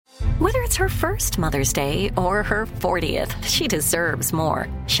Whether it's her first Mother's Day or her 40th, she deserves more.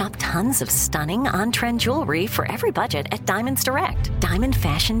 Shop tons of stunning on-trend jewelry for every budget at Diamonds Direct. Diamond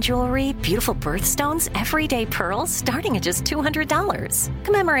fashion jewelry, beautiful birthstones, everyday pearls starting at just $200.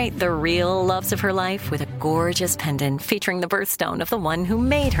 Commemorate the real loves of her life with a gorgeous pendant featuring the birthstone of the one who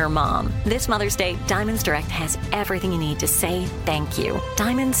made her mom. This Mother's Day, Diamonds Direct has everything you need to say thank you.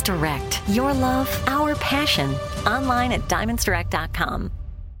 Diamonds Direct. Your love, our passion. Online at diamondsdirect.com.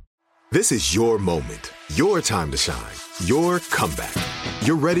 This is your moment, your time to shine, your comeback.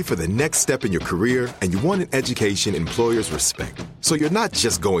 You're ready for the next step in your career, and you want an education employers respect. So you're not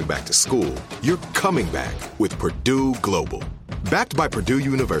just going back to school, you're coming back with Purdue Global. Backed by Purdue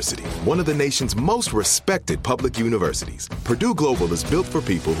University, one of the nation's most respected public universities, Purdue Global is built for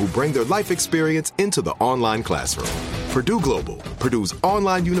people who bring their life experience into the online classroom. Purdue Global, Purdue's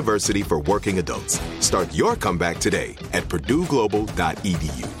online university for working adults. Start your comeback today at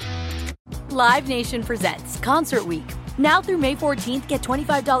purdueglobal.edu. Live Nation presents Concert Week. Now through May 14th, get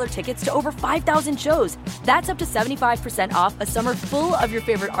 $25 tickets to over 5,000 shows. That's up to 75% off a summer full of your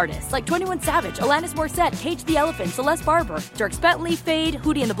favorite artists like 21 Savage, Alanis Morissette, Cage the Elephant, Celeste Barber, Dierks Bentley, Fade,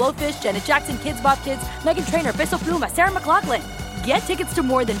 Hootie and the Blowfish, Janet Jackson, Kids Bop Kids, Meghan Trainor, Peso Pluma, Sarah McLachlan. Get tickets to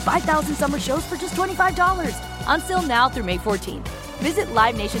more than 5,000 summer shows for just $25. Until now through May 14th. Visit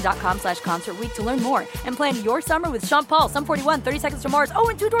LiveNation.com/Concert Week to learn more and plan your summer with Sean Paul, Sum 41, 30 Seconds to Mars,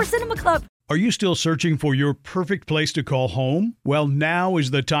 and Two Door Cinema Club. Are you still searching for your perfect place to call home? Well, now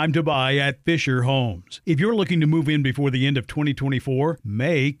is the time to buy at Fisher Homes. If you're looking to move in before the end of 2024,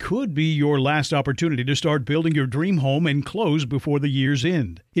 May could be your last opportunity to start building your dream home and close before the year's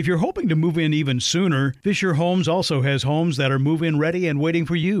end. If you're hoping to move in even sooner, Fisher Homes also has homes that are move-in ready and waiting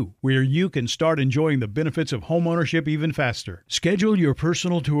for you, where you can start enjoying the benefits of homeownership even faster. Schedule your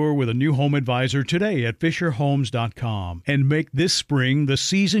personal tour with a new home advisor today at FisherHomes.com and make this spring the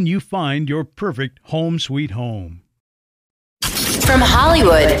season you find your perfect home sweet home. From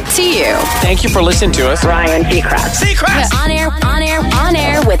Hollywood to you. Thank you for listening to us. Ryan Seacrest. On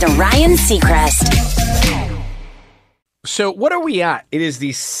air with Ryan Seacrest. So what are we at? It is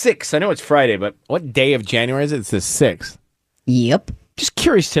the 6th. I know it's Friday, but what day of January is it? It's the 6th. Yep. Just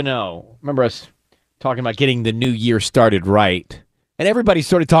curious to know. Remember us talking about getting the new year started right. And everybody's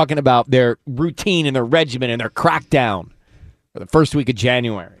sort of talking about their routine and their regimen and their crackdown for the first week of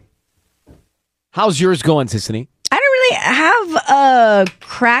January. How's yours going, Sissany? I don't really have a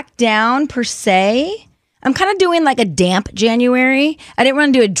crackdown per se. I'm kind of doing like a damp January. I didn't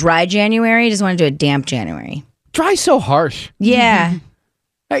want to do a dry January. I just want to do a damp January. Dry's so harsh. Yeah.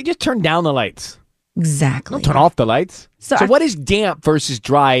 Hey, just turn down the lights. Exactly. Don't turn off the lights. So what is damp versus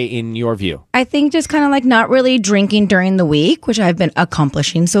dry in your view? I think just kind of like not really drinking during the week, which I've been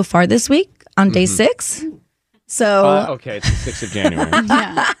accomplishing so far this week on day 6. So okay, it's the 6th of January.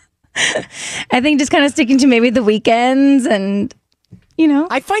 Yeah. I think just kind of sticking to maybe the weekends and, you know.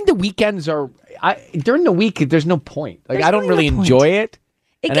 I find the weekends are, during the week, there's no point. Like, There's I don't really no point. enjoy it.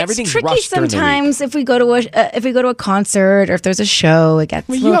 It and gets everything's tricky rushed during the week. sometimes if we go to a concert or if there's a show. It gets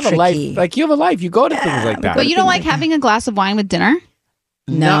a You little have a life. tricky. Like, you have a life. You go to things like that. But you don't like having a glass of wine with dinner?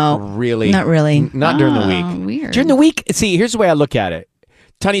 No. Not really. Not really. Not during the week. Weird. During the week, see, here's the way I look at it.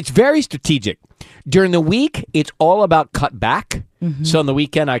 Tony, it's very strategic. During the week, it's all about cut back. So on the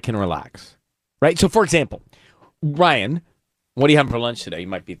weekend, I can relax. Right? So, for example, Ryan, what are you having for lunch today? You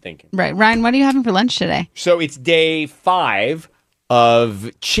might be thinking. Right. Ryan, what are you having for lunch today? So it's day 5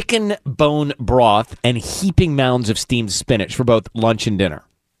 of chicken bone broth and heaping mounds of steamed spinach for both lunch and dinner.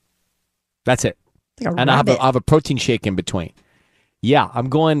 That's it. Like a And I rabbit. have a protein shake in between. Yeah, I'm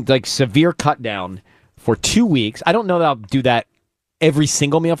going like severe cut down for 2 weeks. I don't know that I'll do that every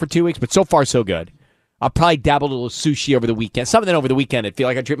single meal for 2 weeks, but so far so good. I'll probably dabble a little sushi over the weekend. Something over the weekend. I feel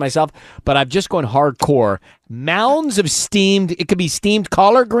like I treat myself, but I've just gone hardcore. Mounds of steamed, it could be steamed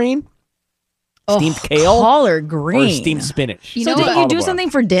collard green, steamed kale, collard green, or steamed spinach. So did you do something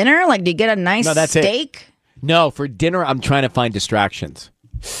for dinner? Like, did you get a nice No, that's steak? No, for dinner, I'm trying to find distractions.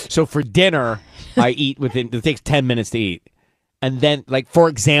 So for dinner, I eat it takes 10 minutes to eat. And then, like, for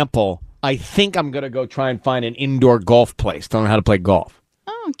example, I think I'm going to go try and find an indoor golf place. Don't know how to play golf.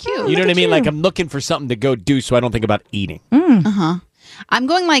 Oh, cute. You know what I mean? Like, I'm looking for something to go do so I don't think about eating. Uh-huh. I'm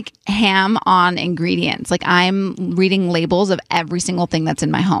going like ham on ingredients. Like I'm reading labels of every single thing that's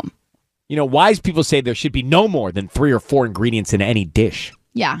in my home. You know, wise people say there should be no more than 3 or 4 ingredients in any dish.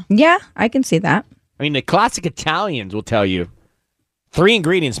 Yeah. Yeah, I can see that. I mean, the classic Italians will tell you 3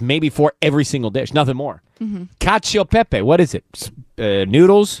 ingredients, maybe 4 every single dish, nothing more. Cacio e pepe, what is it?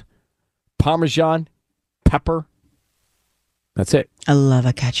 Noodles, Parmesan, pepper. That's it. I love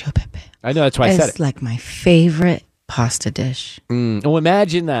a cacio e pepe. I know, that's why I said it. It's like my favorite pasta dish. Oh,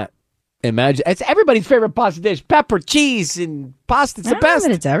 imagine that. Imagine it's everybody's favorite pasta dish: pepper, cheese, and pasta. It's I the don't know best.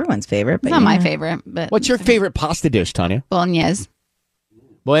 that it's everyone's favorite, but It's not my yeah. favorite, but What's your favorite pasta dish, Tanya? bolognese.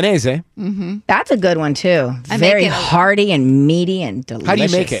 Bolognese. That's a good one too. I make Very it a- hearty and meaty and delicious. How do you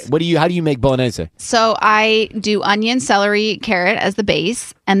make it? How do you make bolognese? So I do onion, celery, carrot as the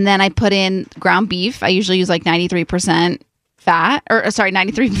base, and then I put in ground beef. I usually use like 93% fat, or sorry,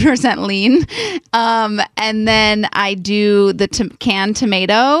 93% lean. And then I do the canned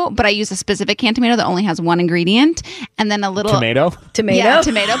tomato, but I use a specific canned tomato that only has one ingredient, and then a little Tomato. Tomato? Yeah,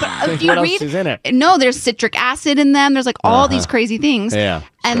 tomato. But if you What else read, is in it? no, there's citric acid in them. There's like all these crazy things. Yeah,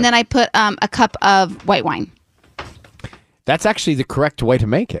 And then I put a cup of white wine. That's actually the correct way to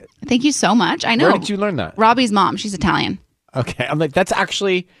make it. Thank you so much. I know. Where did you learn that? Robbie's mom. She's Italian. Okay, I'm like that's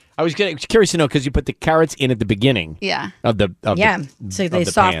actually. I was curious to know because you put the carrots in at the beginning. Yeah. Of the Yeah, so they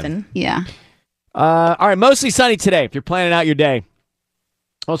soften. pan. Yeah. All right, mostly sunny today. If you're planning out your day,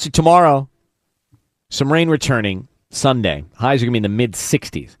 mostly tomorrow. Some rain returning Sunday. Highs are gonna be in the mid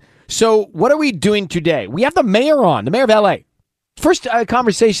 60s. So what are we doing today? We have the mayor on, the mayor of LA. First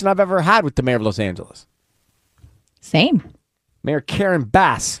conversation I've ever had with the mayor of Los Angeles. Same. Mayor Karen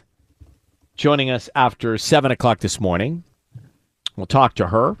Bass joining us after 7 o'clock this morning. We'll talk to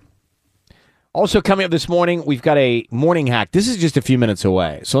her. Also coming up this morning, we've got a morning hack. This is just a few minutes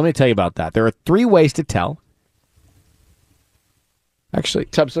away. So let me tell you about that. There are 3 ways to tell. Actually,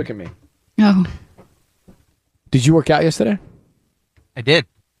 Tubbs, look at me. Oh. Did you work out yesterday? I did.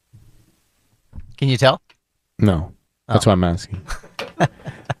 Can you tell? No. That's why I'm asking.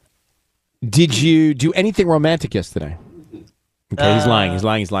 Did you do anything romantic yesterday? Okay, he's lying. He's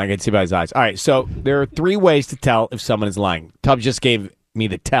lying. I can see by his eyes. All right, so there are 3 ways to tell if someone is lying. Tubbs just gave me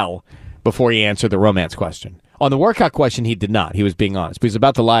the tell before he answered the romance question. On the workout question, he did not. He was being honest. But he was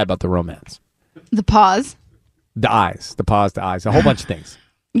about to lie about the romance. The pause. The eyes, the pause, the eyes, a whole bunch of things.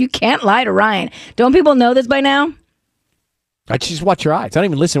 You can't lie to Ryan. Don't people know this by now? I just watch your eyes. I don't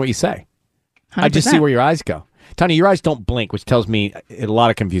even listen to what you say. I just see 100%. where your eyes go. Tony, your eyes don't blink, which tells me a lot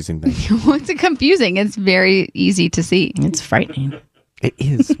of confusing things. What's it confusing? It's very easy to see. It's frightening. It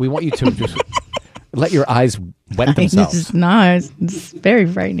is. We want you to just let your eyes wet themselves. It's not. It's very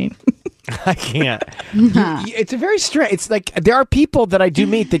frightening. I can't. It's a very strange. It's like there are people that I do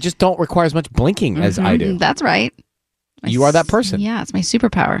meet that just don't require as much blinking as I do. That's right. You are that person. Yeah, it's my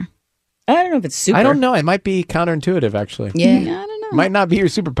superpower. I don't know if it's super. I don't know. It might be counterintuitive, actually. Yeah. I don't know. Might not be your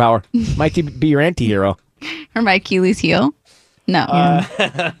superpower. Might be your anti-hero. Or my Achilles heel. No.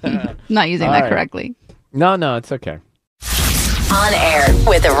 Not using All that right. correctly. No, it's okay. On air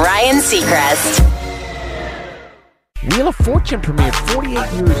with Ryan Seacrest. Wheel of Fortune premiered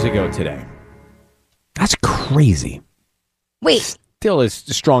 48 years ago today. That's crazy. Wait. Still as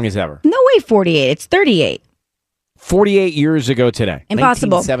strong as ever. No way 48. It's 38. 48 years ago today.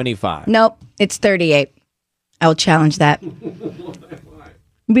 Impossible. 1975. Nope. It's 38. I will challenge that.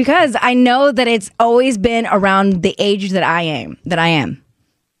 Because I know that it's always been around the age that I am.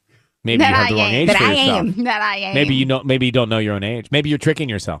 Maybe you have the wrong age That for I yourself. am. That I am. Maybe you don't know your own age.Maybe you're tricking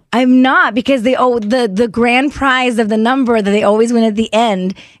yourself. I'm not, because the grand prize of the number that they always win at the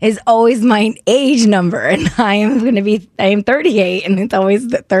end is always my age number, and I am 38, and it's always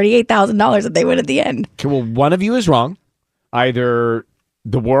the $38,000 that they win at the end. Okay, well, one of you is wrong. Either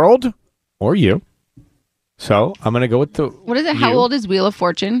the world or you. So I'm going to go with the What is it? How you. old is Wheel of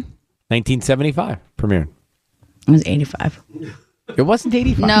Fortune? 1975 premiered. It was 85. It wasn't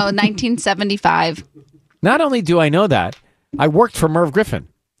 85. No, 1975. Not only do I know that, I worked for Merv Griffin.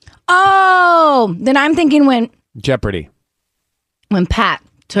 Oh, then I'm thinking when Jeopardy. Pat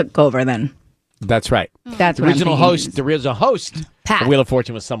took over. Then That's right. that's The what original I'm thinking. host, the original host Pat. of Wheel of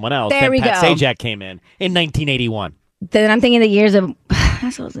Fortune was someone else. There then we Pat go. Sajak came in 1981. Then I'm thinking the years of.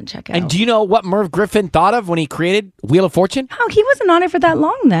 That doesn't check out. And do you know what Merv Griffin thought of when he created Wheel of Fortune? Oh, he wasn't on it for that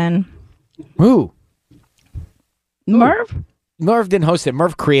long then. Who? Merv? Merv didn't host it.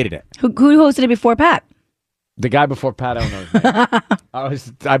 Merv created it. Who hosted it before Pat? The guy before Pat, I don't know his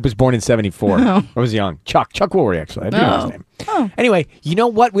name. I was born in 74. I was young. Chuck Woolery, actually. I do know his name. Anyway, you know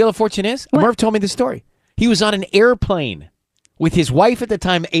what Wheel of Fortune is? Merv told me the story. He was on an airplane with his wife at the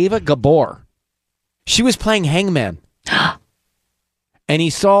time, Ava Gabor. She was playing Hangman. And he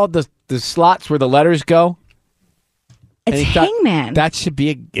saw the slots where the letters go. It's and he thought, Hangman. That should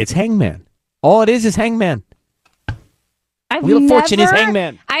be it's Hangman. All it is Hangman. I've Wheel of Fortune is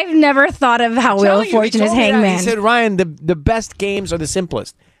Hangman. I've never thought of how Wheel of Fortune is Hangman. He said, Ryan, the best games are the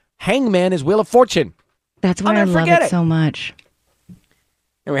simplest. Hangman is Wheel of Fortune. That's why I'll I never love forget it it. so much.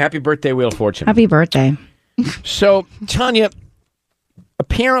 Anyway, happy birthday, Wheel of Fortune. Happy birthday. So, Tanya,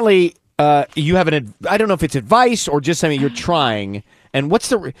 apparently you have I don't know if it's advice or just something you're trying, And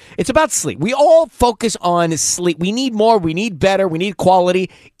it's about sleep. We all focus on sleep. We need more, we need better, we need quality.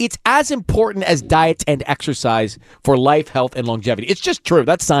 It's as important as diet and exercise for life, health, and longevity. It's just true.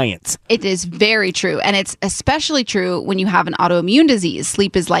 That's science. It is very true. And it's especially true when you have an autoimmune disease.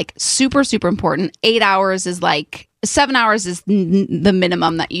 Sleep is like super, super important. 8 hours is like 7 hours is the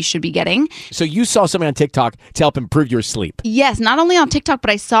minimum that you should be getting. So you saw something on TikTok to help improve your sleep. Yes, not only on TikTok, but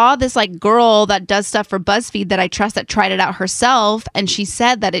I saw this like girl that does stuff for BuzzFeed that I trust that tried it out herself, and she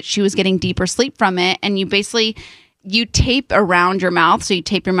said that she was getting deeper sleep from it. And you tape around your mouth, so you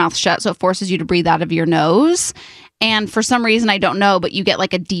tape your mouth shut, so it forces you to breathe out of your nose. And for some reason, I don't know, but you get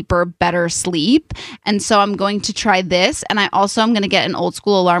like a deeper, better sleep. And so I'm going to try this. And I'm going to get an old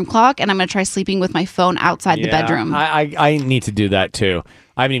school alarm clock, and I'm going to try sleeping with my phone outside the bedroom. I need to do that too.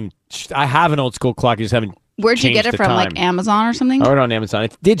 I have an old school clock. I just haven't. Where'd you get it from? Time. Like Amazon or something? I ordered on Amazon.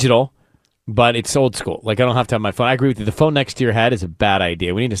 It's digital, but it's old school. Like I don't have to have my phone. I agree with you. The phone next to your head is a bad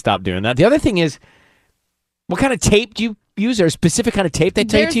idea. We need to stop doing that. The other thing is, what kind of tape do you use? Or a specific kind of tape they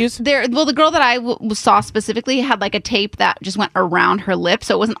tell you to use? Well, the girl that I saw specifically had like a tape that just went around her lips,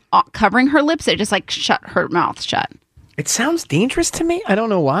 so it wasn't covering her lips. It just like shut her mouth shut. It sounds dangerous to me. I don't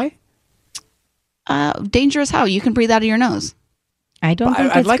know why. Dangerous how? You can breathe out of your nose. I don't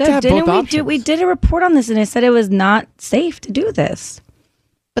think I'd it's like good. to have Didn't both we options. we did a report on this, and it said it was not safe to do this.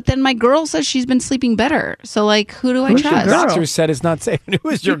 But then my girl says she's been sleeping better. So like, who do I Who's your trust? girl? Doctor said it's not safe. Who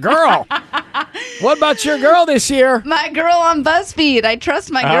is your girl? What about your girl this year? My girl on BuzzFeed. I trust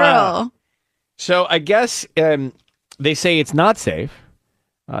my girl. So I guess they say it's not safe.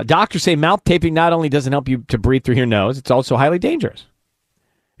 Doctors say mouth taping not only doesn't help you to breathe through your nose, it's also highly dangerous.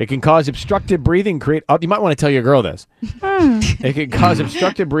 It can cause obstructive breathing. You might want to tell your girl this. It can cause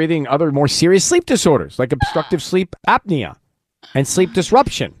obstructive breathing, other more serious sleep disorders like obstructive sleep apnea and sleep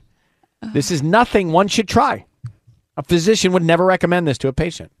disruption. This is nothing one should try. A physician would never recommend this to a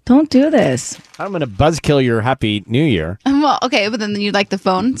patient. Don't do this. I'm going to buzzkill your Happy New Year. Well, okay, but then you like the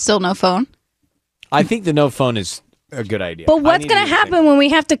phone? Still no phone? I think the no phone is a good idea. But what's going to happen when we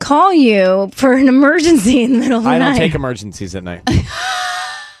have to call you for an emergency in the middle of the night? I don't take emergencies at night.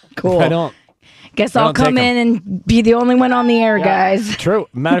 Cool. I don't. Guess I'll come in and be the only one on the air, guys. True.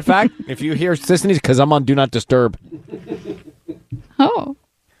 Matter of fact, if you hear Sissany's, because I'm on Do Not Disturb. Oh.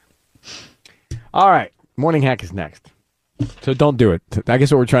 All right. Morning hack is next. So don't do it. I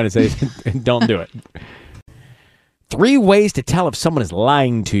guess what we're trying to say is don't do it. 3 ways to tell if someone is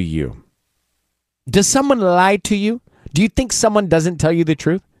lying to you. Does someone lie to you? Do you think someone doesn't tell you the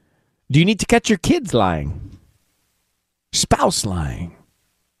truth? Do you need to catch your kids lying? Spouse lying?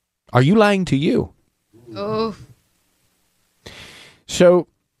 Are you lying to you? Oh. So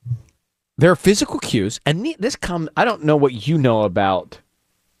there are physical cues, and I don't know what you know about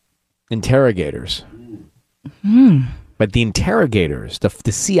interrogators. But the interrogators, the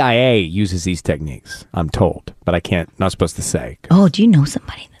CIA uses these techniques, I'm told, but not supposed to say. Oh, do you know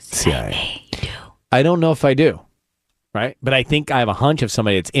somebody in the CIA? You do. I don't know if I do, right? But I think I have a hunch of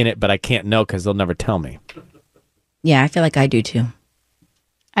somebody that's in it, but I can't know because they'll never tell me. Yeah, I feel like I do too.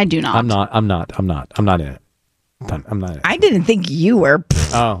 I do not. I'm not in it. I'm not in it. I didn't think you were.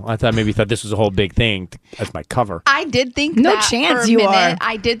 Oh, I thought maybe you thought this was a whole big thing as my cover. I did think No that chance for a you minute. are.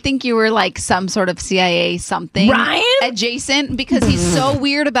 I did think you were like some sort of CIA something. Ryan? Adjacent, because he's so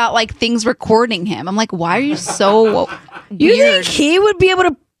weird about like things recording him. I'm like, why are you so You weird? think he would be able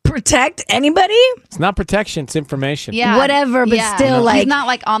to protect anybody? It's not protection, it's information. Yeah. Whatever, but still, he's like, not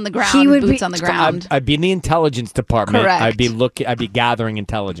like on the ground, he would boots be- on the ground. I'd be in the intelligence department. Correct. I'd be gathering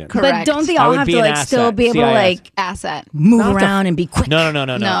intelligence. Correct. But don't they I all would have be to an like still asset, be able to CIS. like Asset. move Not the- around and be quick? No. No.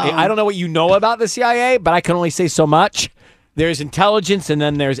 I don't know what you know about the CIA, but I can only say so much. There's intelligence, and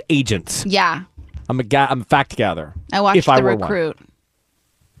then there's agents. Yeah. I'm a fact gatherer. I watched if I The were one. Recruit.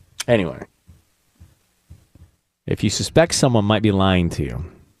 Anyway, if you suspect someone might be lying to you,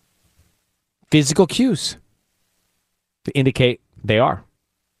 physical cues to indicate they are.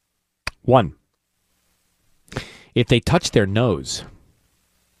 1, if they touch their nose.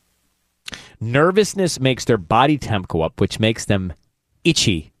 Nervousness makes their body temp go up, which makes them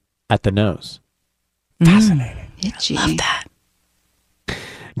itchy at the nose. Fascinating. Itchy. Love that.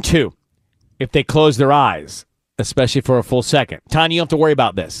 2, if they close their eyes, especially for a full second. Tanya, you don't have to worry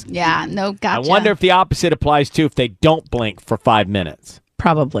about this. Yeah. No. Gotcha. I wonder if the opposite applies too if they don't blink for 5 minutes.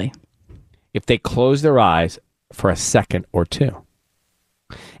 Probably. If they close their eyes for a second or 2.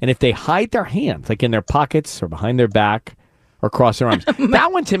 And if they hide their hands, like in their pockets or behind their back or cross their arms.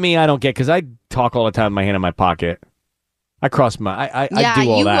 That one to me I don't get because I talk all the time with my hand in my pocket. I cross I do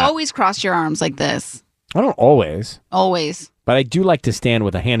all you that. always cross your arms like this. I don't always, Always. but I do like to stand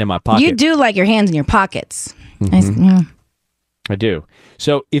with a hand in my pocket. You do like your hands in your pockets. Mm-hmm. I do.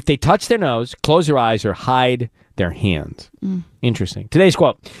 So if they touch their nose, close their eyes, or hide their hands. Interesting. Today's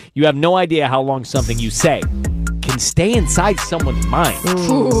quote: you have no idea how long something you say can stay inside someone's mind.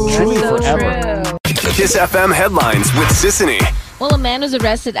 Truly forever. Kiss FM headlines with Sissany. Well, a man was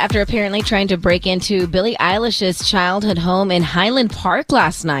arrested after apparently trying to break into Billie Eilish's childhood home in Highland Park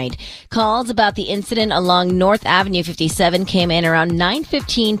last night. Calls about the incident along North Avenue 57 came in around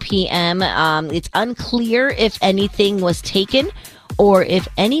 9:15 p.m. It's unclear if anything was taken or if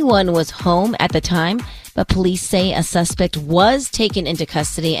anyone was home at the time, but police say a suspect was taken into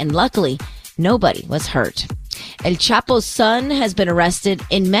custody and luckily nobody was hurt. El Chapo's son has been arrested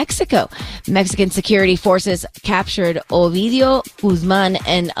in Mexico. Mexican security forces captured Ovidio Guzman,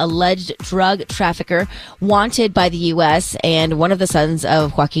 an alleged drug trafficker wanted by the U.S. and one of the sons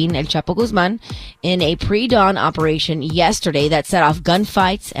of Joaquin El Chapo Guzman, in a pre-dawn operation yesterday that set off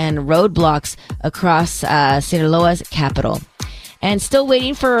gunfights and roadblocks across Sinaloa's capital. And still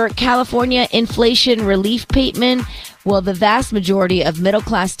waiting for California inflation relief payment. Well, the vast majority of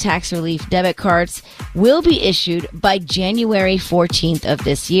middle-class tax relief debit cards will be issued by January 14th of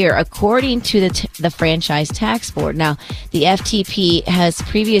this year, according to the Franchise Tax Board. Now, the FTP has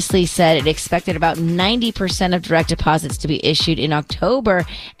previously said it expected about 90% of direct deposits to be issued in October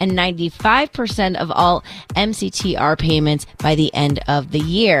and 95% of all MCTR payments by the end of the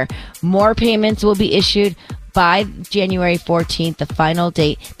year. More payments will be issued by January 14th, the final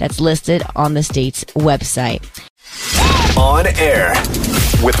date that's listed on the state's website. On Air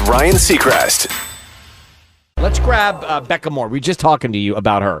with Ryan Seacrest. Let's grab Becca Moore. We were just talking to you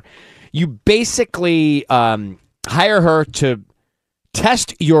about her. You basically hire her to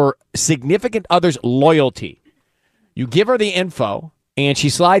test your significant other's loyalty. You give her the info, and she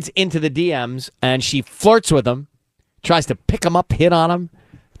slides into the DMs, and she flirts with them, tries to pick them up, hit on them,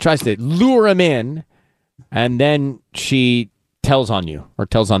 tries to lure them in, and then she tells on you or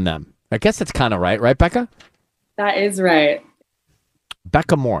tells on them. I guess that's kind of right, Becca? That is right.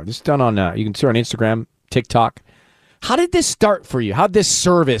 Becca Moore. This is done on, you can see her on Instagram, TikTok. How did this start for you? How did this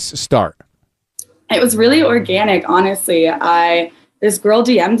service start? It was really organic, honestly. This girl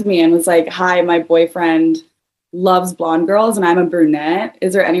DM'd me and was like, "Hi, my boyfriend loves blonde girls and I'm a brunette.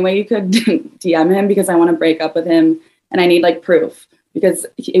 Is there any way you could DM him because I want to break up with him and I need like proof because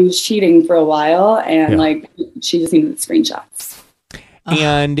he was cheating for a while and like she just needed screenshots."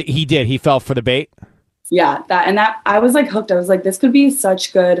 And he did. He fell for the bait. Yeah, that I was like hooked. I was like, this could be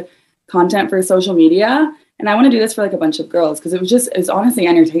such good content for social media, and I want to do this for like a bunch of girls because it was honestly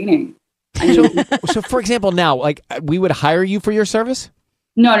entertaining. So for example, now like we would hire you for your service?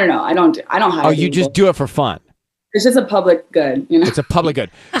 No, I don't hire. Oh, you just do it for fun. It's just a public good, you know. It's a public good.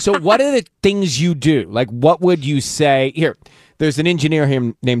 So what are the things you do? Like, what would you say? Here, there's an engineer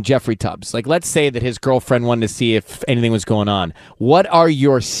here named Jeffrey Tubbs. Like, let's say that his girlfriend wanted to see if anything was going on. What are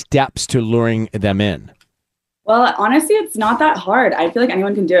your steps to luring them in? Well, honestly, it's not that hard. I feel like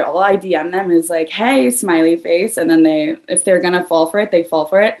anyone can do it. All I DM them is like, "Hey, smiley face," and then if they're gonna fall for it, they fall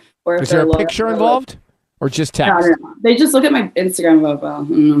for it. Or if is there a picture involved, or just text? No. They just look at my Instagram profile.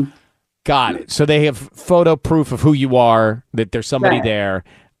 Got it. So they have photo proof of who you are, that there's somebody there,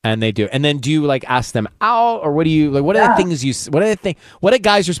 and they do. And then do you like ask them out, or what do you like? What are the things what do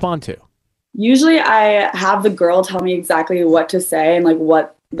guys respond to? Usually, I have the girl tell me exactly what to say and like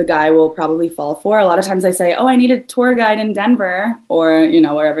what the guy will probably fall for. A lot of times I say, "Oh, I need a tour guide in Denver," or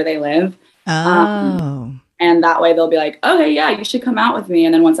wherever they live. And that way they'll be like, "Okay, yeah, you should come out with me."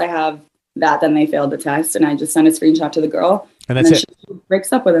 And then once I have that, then they failed the test, and I just send a screenshot to the girl, and that's then it. She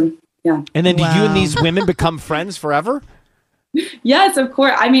breaks up with him. Yeah. And then do you and these women become friends forever? Yes, of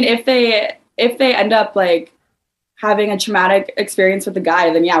course. I mean, if they end up like having a traumatic experience with the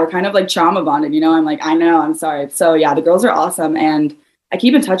guy, then we're kind of like trauma bonded. I'm like, I know, I'm sorry. So yeah, the girls are awesome, and I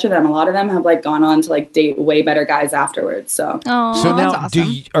keep in touch with them. A lot of them have like gone on to like date way better guys afterwards. So now,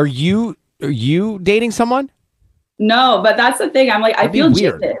 awesome. Are you dating someone? No, but that's the thing. I'm like, I feel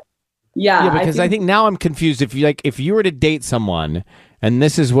weird. jaded. Yeah, because I think now I'm confused. If you were to date someone and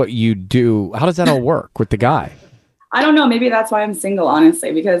this is what you do, how does that all work with the guy? I don't know. Maybe that's why I'm single,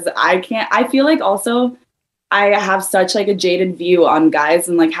 honestly, because I feel like also I have such like a jaded view on guys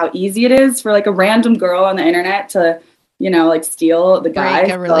and like how easy it is for like a random girl on the internet to, like steal the guy.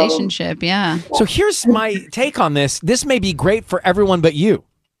 Break a relationship. Yeah. So here's my take on this. This may be great for everyone but you.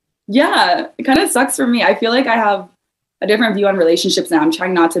 Yeah, it kind of sucks for me. I feel like I have a different view on relationships now. I'm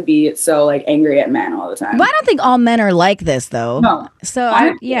trying not to be so like angry at men all the time. But I don't think all men are like this though. No. So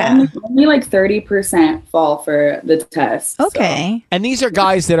only like 30% fall for the test. Okay. So. And these are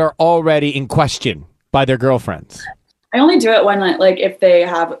guys that are already in question by their girlfriends. I only do it when like if they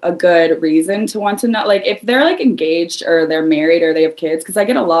have a good reason to want to know, like if they're like engaged or they're married or they have kids, because I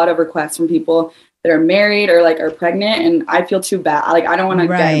get a lot of requests from people that are married or like are pregnant, and I feel too bad. Like I don't want to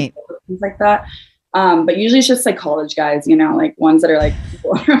get involved with things like that. But usually it's just like college guys, you know, like ones that are like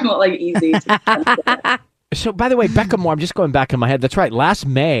like easy. So by the way, Becca Moore, I'm just going back in my head. That's right. Last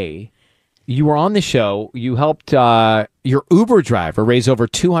May, you were on the show. You helped your Uber driver raise over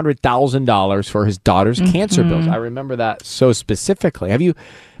 $200,000 for his daughter's cancer bills. I remember that so specifically. Have you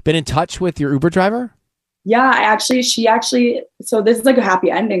been in touch with your Uber driver? Yeah, she actually, so this is like a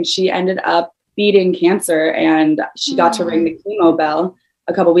happy ending. She ended up beating cancer, and she got to ring the chemo bell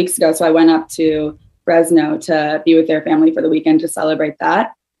a couple weeks ago. So I went up to Fresno to be with their family for the weekend to celebrate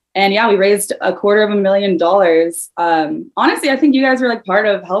that. And yeah, we raised $250,000. Honestly, I think you guys were like part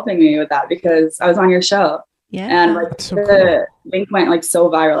of helping me with that because I was on your show. Yeah. And like the link went like so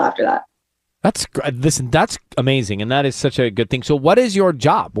viral after that. Listen, that's amazing. And that is such a good thing. So what is your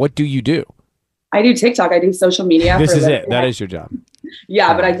job? What do you do? I do TikTok. I do social media. This is it. That is your job.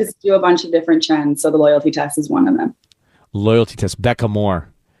 Yeah, but I just do a bunch of different trends. So the loyalty test is one of them. Loyalty test. Becca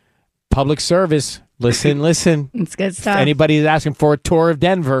Moore. Public service. Listen. It's good stuff. If anybody is asking for a tour of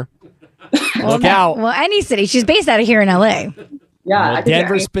Denver, look out. Well, any city. She's based out of here in LA. Yeah. Well,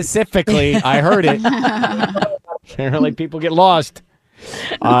 Denver specifically. I heard it. Apparently people get lost.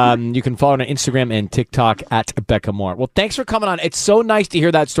 You can follow her on Instagram and TikTok at Becca Moore. Well, thanks for coming on. It's so nice to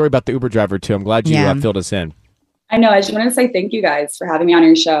hear that story about the Uber driver, too. I'm glad you filled us in. I know. I just wanted to say thank you guys for having me on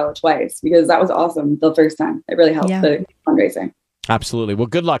your show twice because that was awesome the first time. It really helped the fundraising. Absolutely. Well,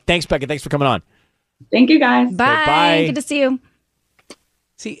 good luck. Thanks, Becca. Thanks for coming on. Thank you, guys. Bye. Okay, bye. Good to see you.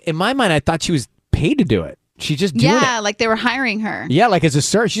 See, in my mind, I thought she was paid to do it. She's just doing it. Yeah, like they were hiring her. Yeah, like as a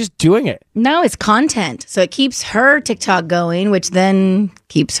search, she's just doing it. No, it's content. So it keeps her TikTok going, which then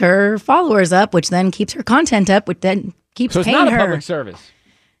keeps her followers up, which then keeps her content up, which then keeps So it's paying not a her. public service.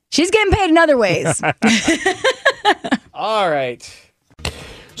 She's getting paid in other ways. All right.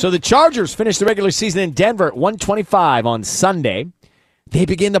 So the Chargers finished the regular season in Denver at 125 on Sunday. They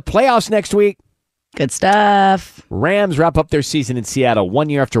begin the playoffs next week. Good stuff. Rams wrap up their season in Seattle 1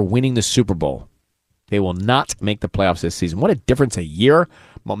 year after winning the Super Bowl. They will not make the playoffs this season. What a difference a year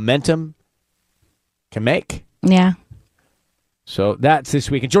momentum can make. Yeah. So that's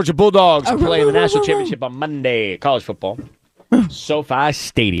this week. And Georgia Bulldogs are playing the national championship on Monday, college football, SoFi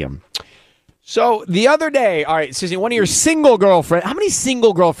Stadium. So the other day, all right, Susie, one of your single girlfriends, how many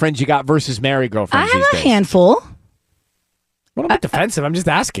single girlfriends you got versus married girlfriends I have these a days? handful. Well, I'm not defensive. I'm just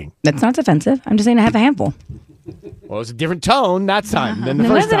asking. That's not defensive. I'm just saying I have a handful. Well, it was a different tone that time than the No,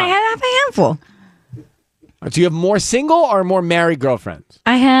 first listen, I time. have a handful. Do you have more single or more married girlfriends?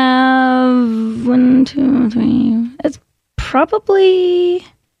 I have 1, 2, 3. It's probably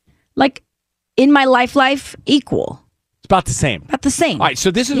like in my life equal. It's about the same. About the same. All right, so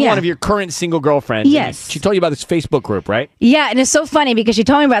this is Yeah. one of your current single girlfriends. Yes. She told you about this Facebook group, right? Yeah, and it's so funny because she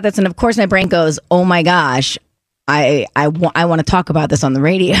told me about this, and of course my brain goes, "Oh my gosh, I want to talk about this on the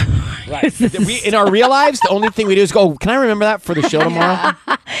radio." Right. In our real lives, the only thing we do is go, "Can I remember that for the show tomorrow?"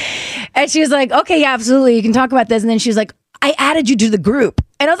 And she was like, "Okay, yeah, absolutely, you can talk about this." And then she was like, "I added you to the group,"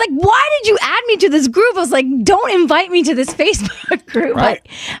 and I was like, "Why did you add me to this group?" I was like, "Don't invite me to this Facebook group. Right.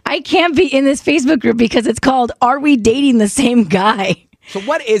 I can't be in this Facebook group because it's called Are We Dating the Same Guy?" So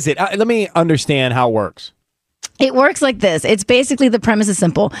what is it? Let me understand how it works. It works like this. It's basically, the premise is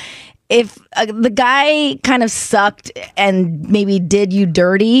simple. If the guy kind of sucked and maybe did you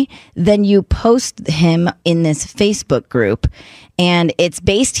dirty, then you post him in this Facebook group. And it's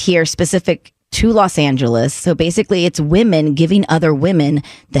based here specific to Los Angeles. So basically it's women giving other women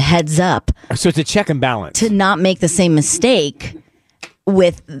the heads up. So it's a check and balance. To not make the same mistake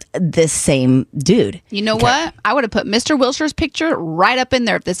with this same dude. You know what? I would have put Mr. Wilshire's picture right up in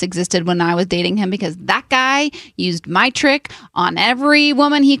there if this existed when I was dating him, because that guy used my trick on every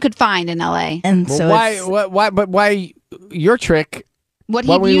woman he could find in LA. And Well, so why your trick? What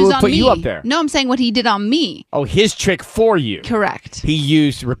Why he would we used on put me. you up there? No, I'm saying what he did on me. Oh, his trick for you. Correct. He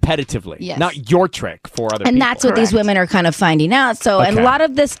used repetitively. Yes. Not your trick for other people. And that's what these women are kind of finding out. So, and Okay. a lot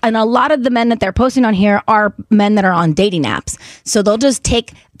of this, and a lot of the men that they're posting on here are men that are on dating apps. So they'll just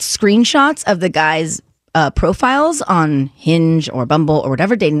take screenshots of the guys' profiles on Hinge or Bumble or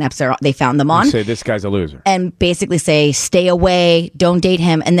whatever dating apps they found them on. You say this guy's a loser. And basically say, stay away, don't date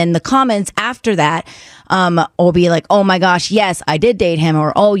him. And then the comments after that will be like, oh my gosh, yes, I did date him.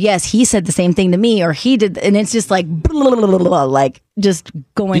 Or, oh yes, he said the same thing to me. Or he did. And it's just like, blah, blah, blah, blah, like just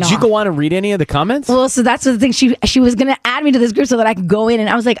going Did off. you go on and read any of the comments? Well, so that's the thing. She was going to add me to this group so that I could go in. And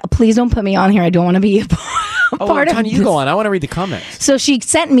I was like, please don't put me on here. I don't want to be a part of Tanya, you this. go on. I want to read the comments. So she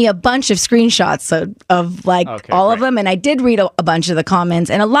sent me a bunch of screenshots of like all of them, and I did read a bunch of the comments,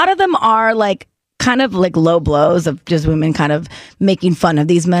 and a lot of them are like kind of like low blows of just women kind of making fun of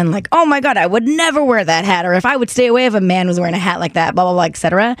these men, like, oh my God, I would never wear that hat, or if I would stay away if a man was wearing a hat like that, blah, blah, blah,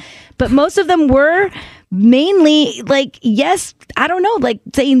 etc. But most of them were mainly like, yes, I don't know, like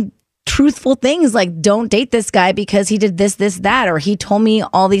saying truthful things like, don't date this guy because he did this, that, or he told me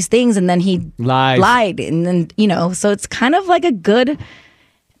all these things and then he lied. And then, you know, so it's kind of like a good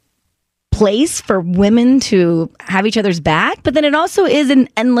place for women to have each other's back, but then it also is an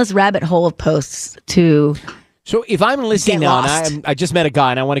endless rabbit hole of posts to. So if I'm listening get now lost. and I just met a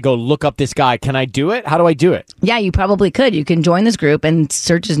guy and I want to go look up this guy, can I do it? How do I do it? Yeah, you probably could. You can join this group and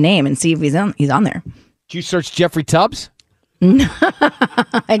search his name and see if he's on there. Did you search Jeffrey Tubbs? No,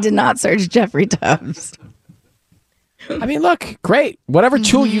 I did not search Jeffrey Tubbs. I mean, look, great. Whatever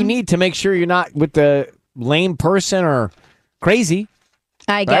tool you need to make sure you're not with the lame person or crazy.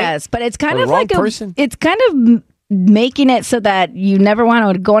 I guess, but it's kind Or of wrong like person. it's kind of making it so that you never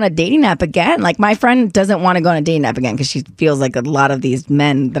want to go on a dating app again. Like my friend doesn't want to go on a dating app again because she feels like a lot of these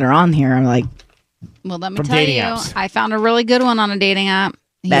men that are on here are like. Well, let me From tell dating you, apps. I found a really good one on a dating app.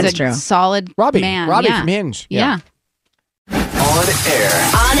 He's That's a true. solid Robbie man. from Hinge. Yeah. On air.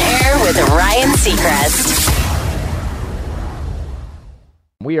 On air with Ryan Seacrest.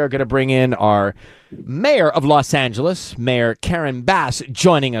 We are going to bring in our mayor of Los Angeles, Mayor Karen Bass,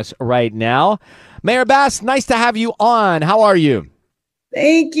 joining us right now. Mayor Bass, nice to have you on. How are you?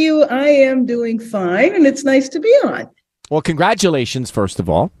 Thank you. I am doing fine, and it's nice to be on. Well, congratulations, first of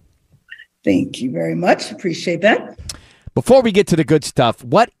all. Thank you very much. Appreciate that. Before we get to the good stuff,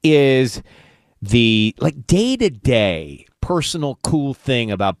 what is the day-to-day personal cool thing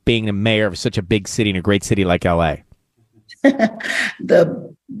about being the mayor of such a big city in a great city like LA?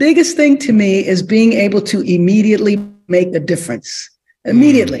 The biggest thing to me is being able to immediately make a difference.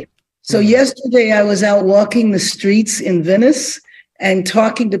 Immediately. So yesterday I was out walking the streets in Venice and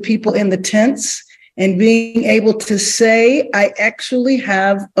talking to people in the tents and being able to say, I actually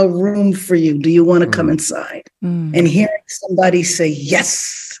have a room for you. Do you want to come inside? And hearing somebody say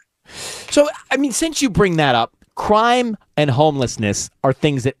yes. So, I mean, since you bring that up, crime and homelessness are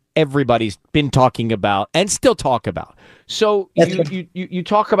things that everybody's been talking about and still talk about. So you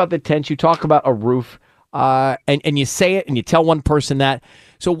talk about the tents, you talk about a roof, and you say it and you tell one person that.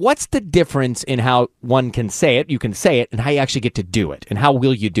 So what's the difference in how one can say it, you can say it, and how you actually get to do it? And how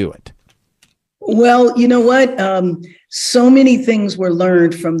will you do it? Well, you know what? So many things were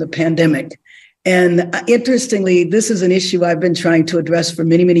learned from the pandemic. And interestingly, this is an issue I've been trying to address for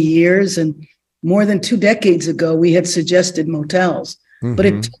many, many years. And more than 2 decades ago, we had suggested motels. But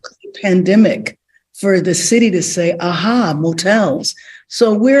it took the pandemic for the city to say, aha, motels.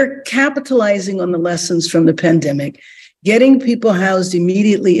 So we're capitalizing on the lessons from the pandemic, getting people housed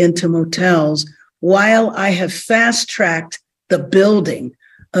immediately into motels, while I have fast-tracked the building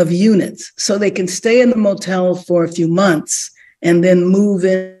of units so they can stay in the motel for a few months and then move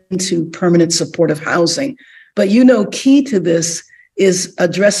into permanent supportive housing. But key to this is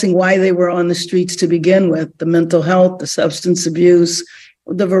addressing why they were on the streets to begin with, the mental health, the substance abuse,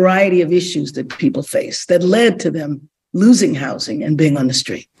 the variety of issues that people face that led to them losing housing and being on the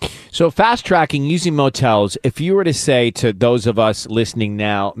street. So fast tracking, using motels, if you were to say to those of us listening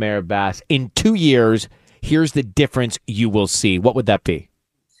now, Mayor Bass, in 2 years, here's the difference you will see, what would that be?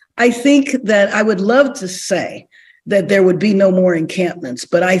 I think that I would love to say that there would be no more encampments,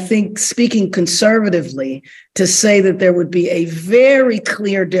 but I think, speaking conservatively, to say that there would be a very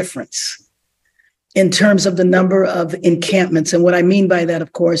clear difference in terms of the number of encampments. And what I mean by that,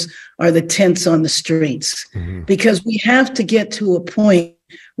 of course, are the tents on the streets, because we have to get to a point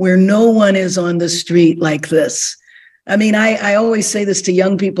where no one is on the street like this. I mean, I always say this to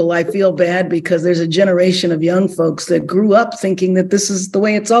young people. I feel bad because there's a generation of young folks that grew up thinking that this is the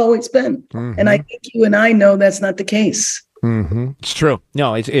way it's always been. And I think you and I know that's not the case. It's true.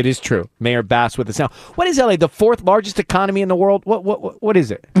 No, it is true. Mayor Bass with the sound. What is LA? The 4th largest economy in the world? What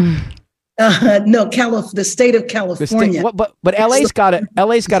is it? No, the state of California. But LA's got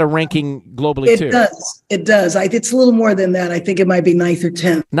a ranking globally too. It does. It's a little more than that. I think it might be 9th or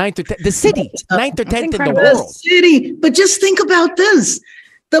 10th. 9th or 10th. The city, 9th or 10th in the The world. city. But just think about this.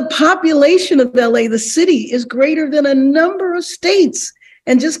 The population of LA, the city, is greater than a number of states.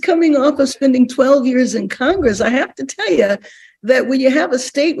 And just coming off of spending 12 years in Congress, I have to tell you that when you have a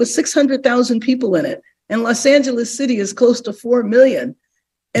state with 600,000 people in it, and Los Angeles City is close to 4 million,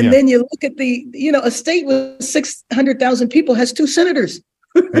 and then you look at a state with 600,000 people has 2 senators.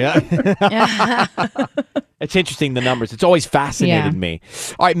 Yeah. It's interesting, the numbers. It's always fascinated me.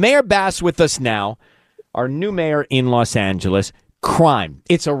 All right, Mayor Bass with us now. our new mayor in Los Angeles. Crime.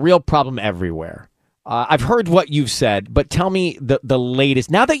 It's a real problem everywhere. I've heard what you've said, but tell me the latest.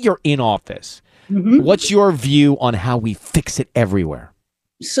 Now that you're in office, what's your view on how we fix it everywhere?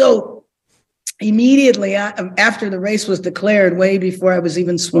 So immediately after the race was declared, way before I was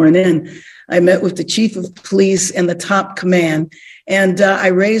even sworn in, I met with the chief of police and the top command. And I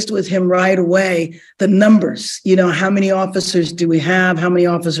raised with him right away the numbers. How many officers do we have? How many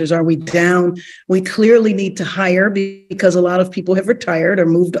officers are we down? We clearly need to hire because a lot of people have retired or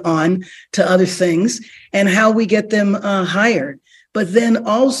moved on to other things, and how we get them hired. But then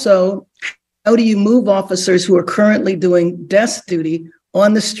also, how do you move officers who are currently doing desk duty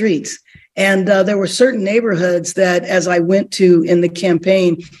on the streets? And there were certain neighborhoods that, as I went to in the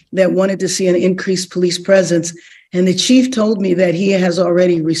campaign, that wanted to see an increased police presence. And the chief told me that he has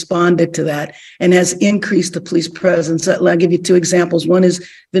already responded to that and has increased the police presence. I'll give you two examples. One is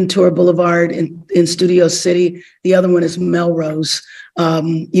Ventura Boulevard in Studio City. The other one is Melrose,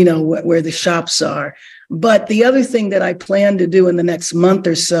 where the shops are. But the other thing that I plan to do in the next month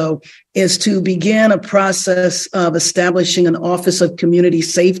or so is to begin a process of establishing an Office of Community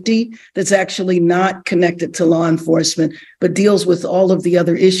Safety that's actually not connected to law enforcement, but deals with all of the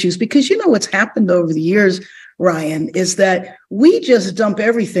other issues. Because what's happened over the years, Ryan, is that we just dump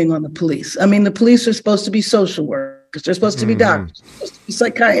everything on the police. I mean, the police are supposed to be social workers. They're supposed to be doctors, they're supposed to be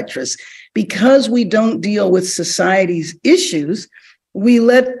psychiatrists. Because we don't deal with society's issues, we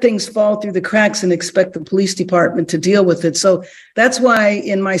let things fall through the cracks and expect the police department to deal with it. So that's why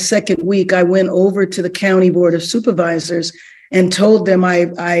in my second week, I went over to the County Board of Supervisors and told them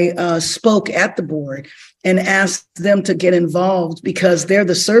I spoke at the board and asked them to get involved because they're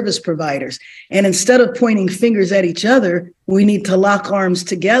the service providers. And instead of pointing fingers at each other, we need to lock arms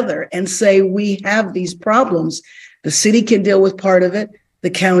together and say, we have these problems. The city can deal with part of it. The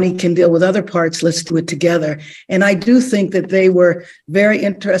county can deal with other parts. Let's do it together. And I do think that they were very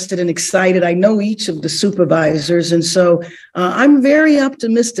interested and excited. I know each of the supervisors. And so I'm very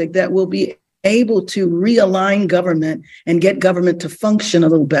optimistic that we'll be able to realign government and get government to function a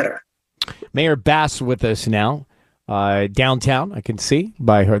little better. Mayor Bass with us now, downtown. I can see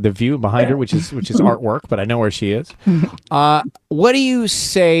by the view behind her, which is artwork, but I know where she is. What do you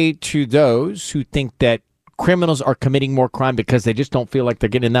say to those who think that criminals are committing more crime because they just don't feel like they're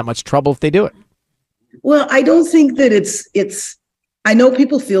getting in that much trouble if they do it? Well, I don't think that it's. I know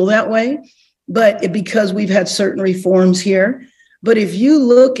people feel that way, but because we've had certain reforms here. But if you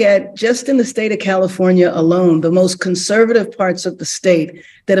look at just in the state of California alone, the most conservative parts of the state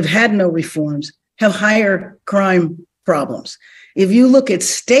that have had no reforms have higher crime problems. If you look at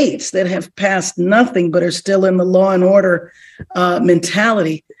states that have passed nothing but are still in the law and order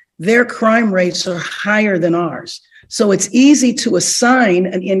mentality, their crime rates are higher than ours. So it's easy to assign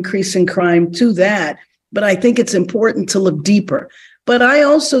an increase in crime to that. But I think it's important to look deeper. But I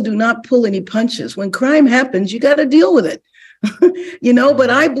also do not pull any punches. When crime happens, you got to deal with it. But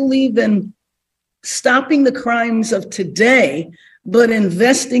I believe in stopping the crimes of today, but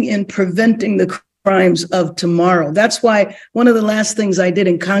investing in preventing the crimes of tomorrow. That's why one of the last things I did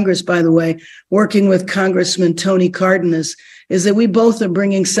in Congress, by the way, working with Congressman Tony Cardenas, is that we both are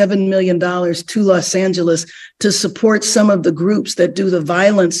bringing $7 million to Los Angeles to support some of the groups that do the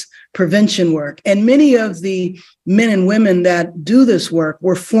violence prevention work. And many of the men and women that do this work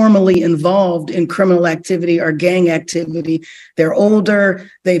were formerly involved in criminal activity or gang activity. They're older,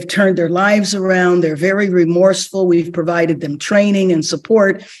 they've turned their lives around, they're very remorseful. We've provided them training and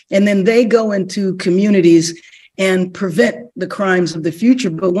support, and then they go into communities and prevent the crimes of the future.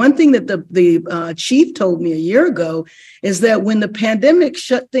 But one thing that the chief told me a year ago is that when the pandemic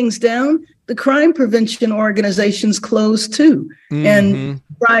shut things down, the crime prevention organizations closed too. Mm-hmm. And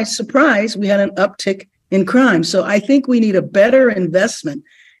surprise, surprise, we had an uptick in crime. So I think we need a better investment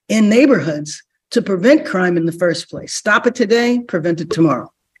in neighborhoods to prevent crime in the first place. Stop it today, prevent it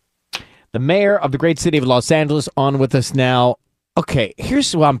tomorrow. The mayor of the great city of Los Angeles on with us now. Okay,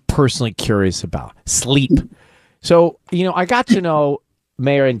 here's what I'm personally curious about. Sleep. So, I got to know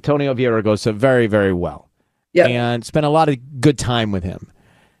Mayor Antonio Villaraigosa very, very well. Yeah. And spent a lot of good time with him.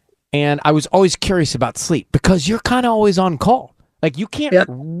 And I was always curious about sleep because you're kind of always on call. Like you can't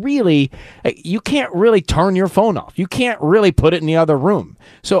really turn your phone off. You can't really put it in the other room.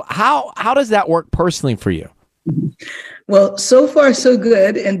 So how does that work personally for you? Well, so far, so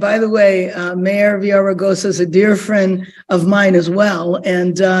good. And by the way, Mayor Villaraigosa is a dear friend of mine as well.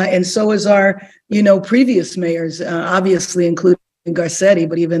 And so is our, previous mayors, obviously, including Garcetti,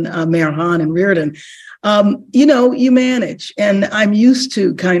 but even Mayor Hahn and Reardon. You manage. And I'm used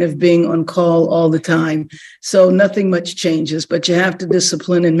to kind of being on call all the time. So nothing much changes, but you have to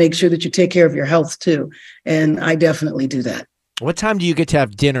discipline and make sure that you take care of your health too. And I definitely do that. What time do you get to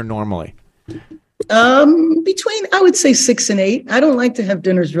have dinner normally? Between, I would say 6 and 8. I don't like to have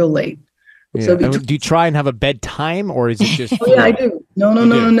dinners real late. Yeah. So Do you try and have a bedtime, or is it just? Oh, yeah, I do.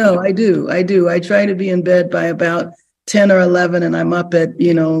 No. I do. I try to be in bed by about 10 or 11, and I'm up at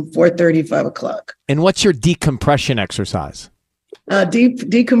 4:30, 5 o'clock. And what's your decompression exercise?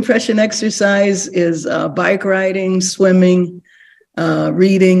 Decompression exercise is bike riding, swimming,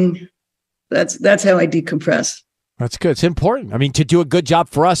 reading. That's how I decompress. That's good. It's important. I mean, to do a good job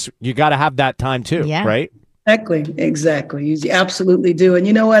for us, you got to have that time too, right? Exactly. You absolutely do. And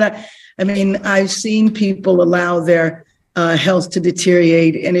you know what? I mean, I've seen people allow their health to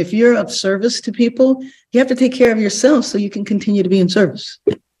deteriorate. And if you're of service to people, you have to take care of yourself so you can continue to be in service.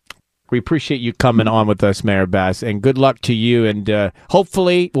 We appreciate you coming on with us, Mayor Bass, and good luck to you. And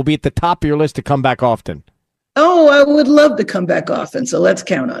hopefully we'll be at the top of your list to come back often. Oh, I would love to come back often. So let's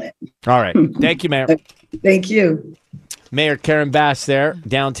count on it. All right. Thank you, Mayor. Thank you. Mayor Karen Bass there,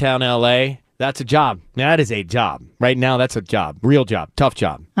 downtown LA. That's a job. That is a job. Right now, that's a job. Real job. Tough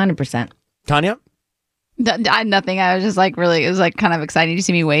job. 100%. Tanya? Nothing. I was just like really, it was like kind of exciting to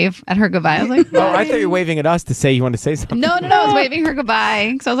see me wave at her goodbye. I was like, oh, I thought you were waving at us to say you wanted to say something. No. I was waving her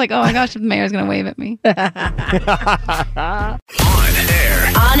goodbye. So I was like, oh my gosh, the mayor's going to wave at me.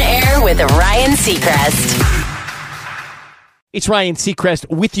 On air with Ryan Seacrest. It's Ryan Seacrest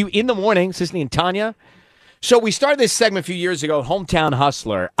with you in the morning, Sisney and Tanya. So we started this segment a few years ago, Hometown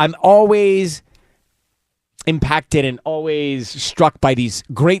Hustler. I'm always impacted and always struck by these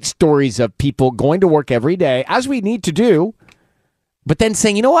great stories of people going to work every day, as we need to do, but then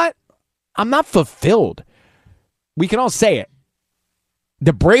saying, you know what? I'm not fulfilled. We can all say it.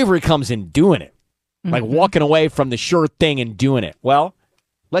 The bravery comes in doing it, like walking away from the sure thing and doing it. Well,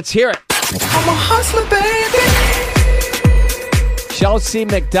 let's hear it. I'm a hustler, baby. Chelsea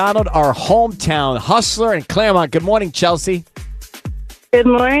McDonald, our hometown hustler in Claremont. Good morning, Chelsea. Good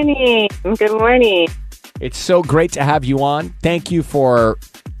morning. Good morning. It's so great to have you on. Thank you for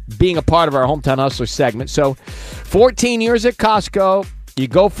being a part of our Hometown Hustler segment. So, 14 years at Costco, you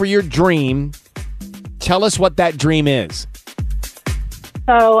go for your dream. Tell us what that dream is.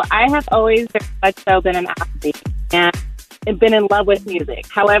 So, I have always very much so been an athlete and been in love with music.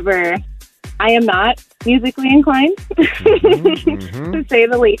 However, I am not musically inclined, to say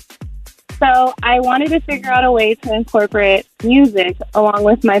the least. So I wanted to figure out a way to incorporate music along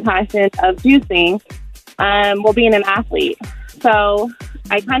with my passion of juicing while being an athlete. So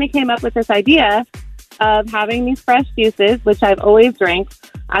I kind of came up with this idea of having these fresh juices, which I've always drank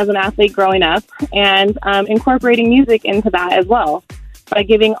as an athlete growing up, and incorporating music into that as well by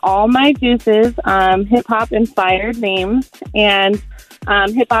giving all my juices hip-hop inspired names and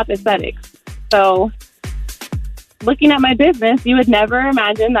hip-hop aesthetics. So looking at my business, you would never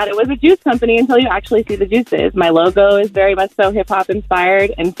imagine that it was a juice company until you actually see the juices. My logo is very much so hip-hop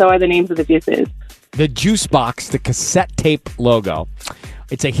inspired, and so are the names of the juices. The Juice Box, the cassette tape logo.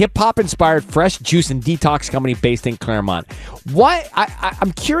 It's a hip-hop inspired fresh juice and detox company based in Claremont.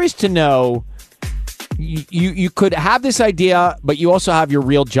 I'm curious to know, you could have this idea, but you also have your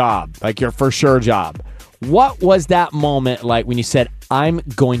real job, like your for sure job. What was that moment like when you said, I'm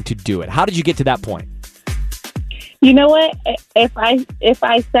going to do it? How did you get to that point? You know what? If I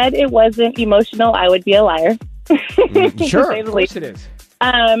said it wasn't emotional, I would be a liar. Sure, of course it is.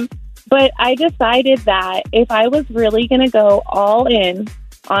 But I decided that if I was really going to go all in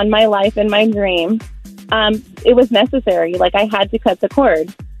on my life and my dream, it was necessary. Like, I had to cut the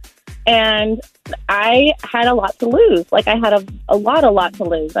cord. And I had a lot to lose. Like, I had a lot to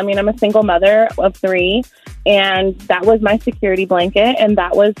lose. I mean, I'm a single mother of 3, and that was my security blanket, and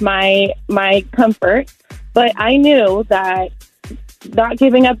that was my comfort. But I knew that not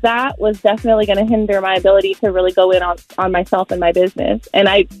giving up that was definitely going to hinder my ability to really go in on myself and my business. And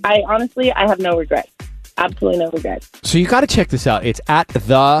I honestly, I have no regrets. Absolutely no regrets. So you got to check this out. It's at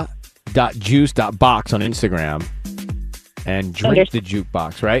the.juice.box on Instagram. And drink the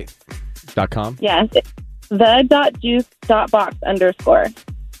jukebox, right? .com? Yes. The.juice.box_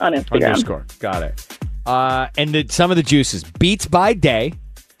 on Instagram. Got it. And some of the juices. Beats by Day,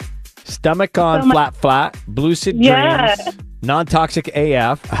 Stomach on Flat, Lucid Dreams, Non-Toxic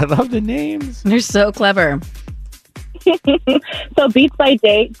AF. I love the names. They're so clever. So Beats by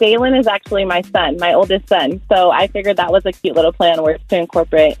Day, Dalen is actually my son, my oldest son. So I figured that was a cute little plan where to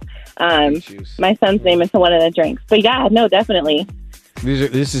incorporate my son's name into one of the drinks. But yeah, no, definitely.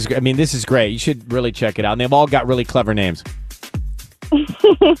 This is great. You should really check it out. And they've all got really clever names.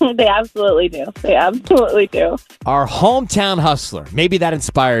 They absolutely do. They absolutely do. Our hometown hustler. Maybe that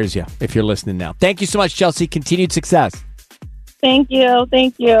inspires you if you're listening now. Thank you so much, Chelsea. Continued success. Thank you.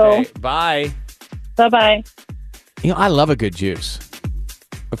 Thank you. Okay, bye. Bye-bye. You know, I love a good juice.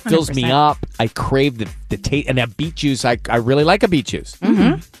 It fills me 100%. up. I crave the taste. And that beet juice, I really like a beet juice.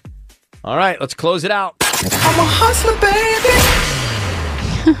 Mm-hmm. All right, let's close it out. I'm a hustler, baby.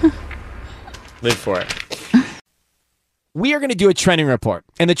 Live for it. We are going to do a trending report.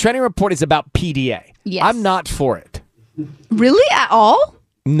 And the trending report is about PDA. Yes. I'm not for it. Really? At all?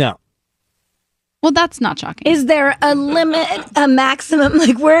 No. Well, that's not shocking. Is there a limit, a maximum?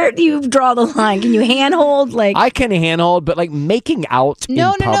 Like, where do you draw the line? Can you handhold? Like, I can handhold, but like making out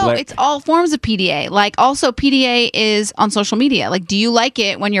No. in public. It's all forms of PDA. Like, also, PDA is on social media. Like, do you like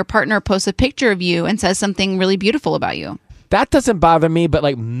it when your partner posts a picture of you and says something really beautiful about you? That doesn't bother me, but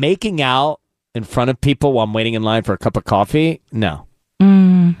like making out in front of people while I'm waiting in line for a cup of coffee, no.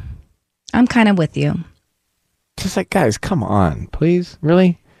 I'm kind of with you. Just like, guys, come on, please.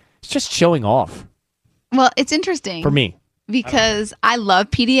 Really? It's just showing off Well, it's interesting. for me. Because I love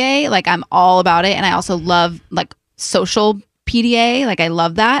PDA. Like, I'm all about it. And I also love, like, social PDA. Like, I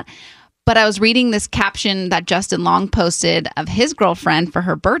love that. But I was reading this caption that Justin Long posted of his girlfriend for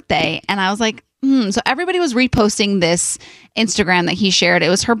her birthday. And I was like, So everybody was reposting this Instagram that he shared. It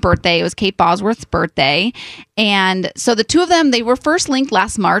was her birthday. It was Kate Bosworth's birthday. And so the two of them, they were first linked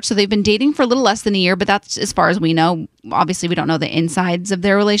last March. So they've been dating for a little less than a year, but that's as far as we know. Obviously, we don't know the insides of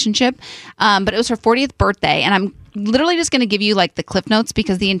their relationship. But it was her 40th birthday. And I'm literally just going to give you like the cliff notes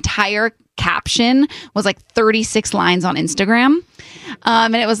because the entire caption was like 36 lines on Instagram.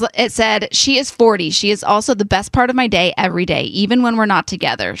 And it said, "She is 40. She is also the best part of my day every day, even when we're not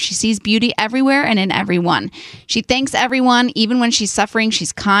together. She sees beauty everywhere and in everyone. She thanks everyone, even when she's suffering.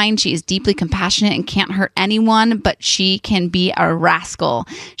 She's kind. She is deeply compassionate and can't hurt anyone, but she can be a rascal.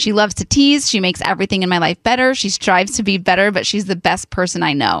 She loves to tease. She makes everything in my life better. She strives to be better, but she's the best person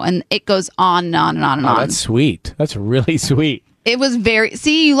I know." And it goes on and on and on and on. That's sweet. That's really sweet. It was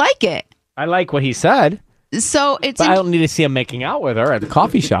see, you like it. I like what he said. So it's But I don't need to see him making out with her at the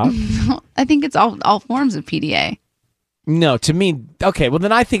coffee shop. I think it's all forms of PDA. No, to me, okay, well,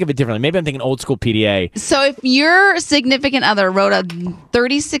 then I think of it differently. Maybe I'm thinking old school PDA. So if your significant other wrote a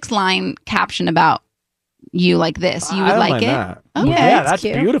 36-line caption about you like this, you would I don't like mind it? that. Okay. Yeah, that's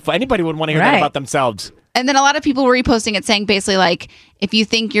beautiful. Anybody would want to hear that Right. about themselves. And then a lot of people were reposting it saying basically like, if you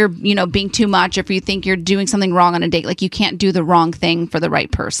think you're, being too much, if you think you're doing something wrong on a date, like you can't do the wrong thing for the right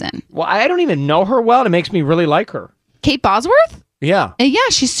person. Well, I don't even know her well, and it makes me really like her. Kate Bosworth? Yeah. Yeah,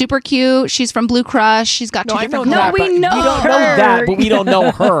 she's super cute. She's from Blue Crush. She's got two different We don't know that, but we don't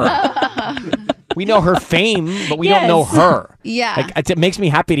know her. We know her fame, but we don't know her. Yeah. Like, it makes me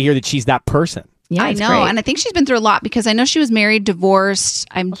happy to hear that she's that person. Yeah, I know. And I think she's been through a lot because I know she was married, divorced.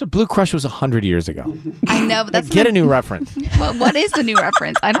 Also, Blue Crush was 100 years ago. I know, but that's Get a new reference. What is the new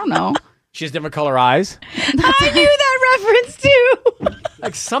reference? I don't know. She has different color eyes. I knew that reference too.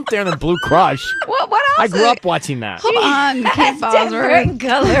 Like something on the Blue Crush. What else? I grew up watching that. Come on, Kate Bosworth. Different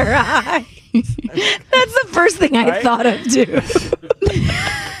color eyes. That's the first thing I Right? thought of too.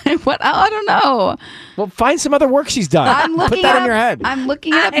 What? I don't know. Well, find some other work she's done. I'm looking Put that it in your up- head. I'm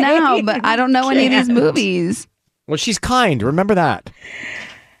looking it up now, but I don't know any of these movies. Well, she's kind. Remember that.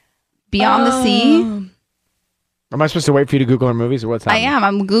 Beyond the Sea. Am I supposed to wait for you to Google her movies or what's I happening? am.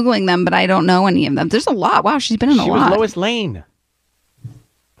 I'm Googling them, but I don't know any of them. There's a lot. Wow, she's been in a She lot. was Lois Lane.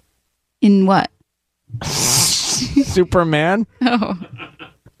 In what? Superman. Oh.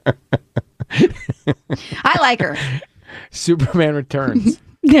 I like her. Superman Returns.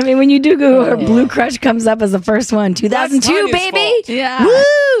 I mean, when you do Google her, Blue Crush comes up as the first one. 2002, Tanya's baby. fault. Yeah.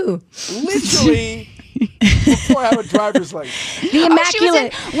 Woo! Literally. Before I have a driver's license. The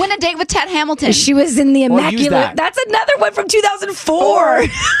Immaculate. She was in Win a Date with Ted Hamilton. She was in the Well, use Immaculate. that. That's another one from 2004.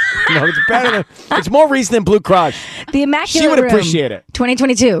 No, it's better than. It's more recent than Blue Crush. The Immaculate She would Room, appreciate it.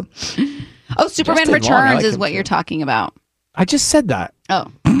 2022. Oh, Superman Justin Long, I Returns like is him what too. you're talking about. I just said that. Oh.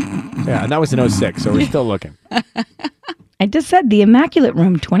 Yeah, and that was in 06, so we're still looking. I just said The Immaculate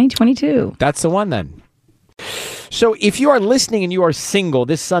Room, 2022. That's the one then. So if you are listening and you are single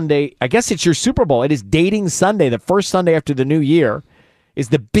this Sunday, I guess it's your Super Bowl. It is Dating Sunday, the first Sunday after the new year. Is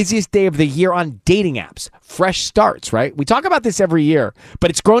the busiest day of the year on dating apps. Fresh starts, right? We talk about this every year, but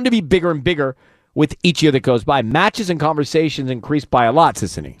it's grown to be bigger and bigger with each year that goes by. Matches and conversations increase by a lot,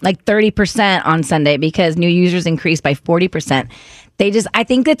 Sissany. Like 30% on Sunday because new users increased by 40%. I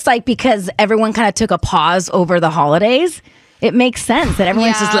think it's like because everyone kind of took a pause over the holidays. It makes sense that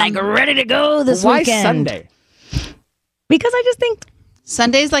everyone's just like ready to go this Why weekend. Sunday? Because I just think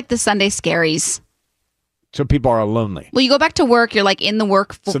Sunday's like the Sunday scaries. So people are lonely. Well, you go back to work. You're like in the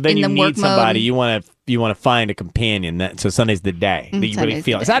work. So then in you the need work somebody. Mode. You want to find a companion. So Sunday's the day that you really Sunday's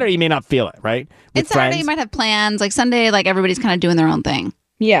feel the it. day. Saturday you may not feel it, right? With It's Saturday. You might have plans. Like Sunday, like everybody's kind of doing their own thing.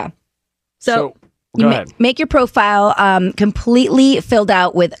 Yeah. So go ahead. make your profile completely filled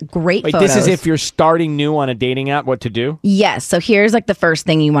out with great Wait, photos. this is if you're starting new on a dating app, what to do? Yes. So here's like the first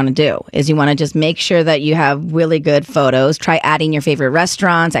thing you want to do is you want to just make sure that you have really good photos. Try adding your favorite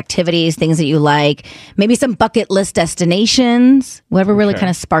restaurants, activities, things that you like, maybe some bucket list destinations, whatever really kind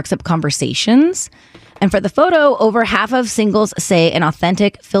of sparks up conversations. And for the photo, over half of singles say an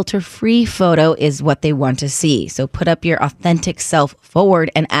authentic, filter-free photo is what they want to see. So put up your authentic self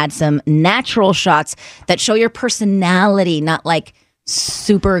forward and add some natural shots that show your personality, not like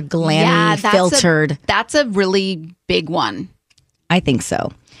super glammy, filtered. That's a really big one. I think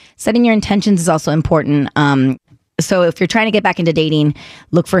so. Setting your intentions is also important. So if you're trying to get back into dating,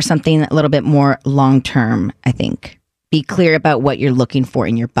 look for something a little bit more long-term, I think. Be clear about what you're looking for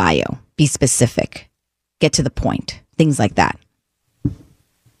in your bio. Be specific. Get to the point. Things like that.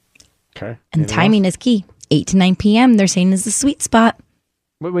 Okay. And timing is key. 8 to 9 p.m. they're saying is the sweet spot.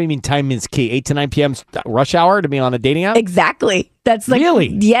 What do you mean timing is key? 8 to 9 p.m. rush hour to be on a dating app? Exactly. That's like Really?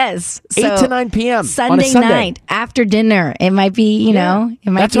 Yes. 8 to 9 p.m. on a Sunday Sunday. night after dinner. It might be, you know, it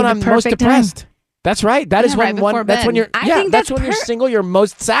might That's be when the I'm most perfect depressed. time. That's right. That is right before that's when bed. you're I think that's that's when you're single, you're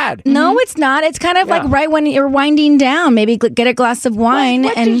most sad. No, it's not. It's kind of like right when you're winding down. Maybe get a glass of wine.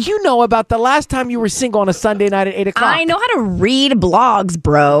 What and do you know about the last time you were single on a Sunday night at 8 o'clock? I know how to read blogs,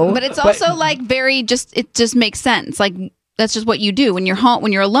 bro. But it's also like it just makes sense. Like that's just what you do when you're home,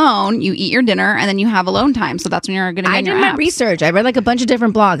 when you're alone. You eat your dinner and then you have alone time. So that's when you're going to. I did my research. I read like a bunch of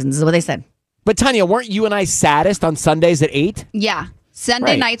different blogs, and this is what they said. But Tanya, weren't you and I saddest on Sundays at 8? Yeah,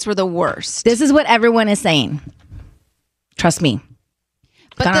 Sunday Right. nights were the worst. This is what everyone is saying. Trust me.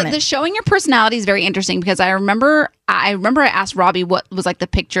 But the showing your personality is very interesting because I remember I asked Robbie what was like the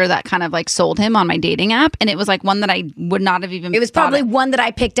picture that kind of like sold him on my dating app, and it was like one that I would not have even. It was probably one that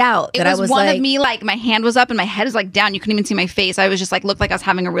I picked out. It that was, I was one like, of me, like my hand was up and my head was like down. You couldn't even see my face. I was just like looked like I was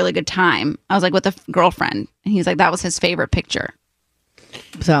having a really good time. I was like with a girlfriend, and he's like that was his favorite picture.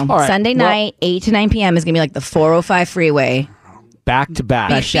 So right. Sunday night, 8 to 9 p.m. is gonna be like the 405 freeway. Back to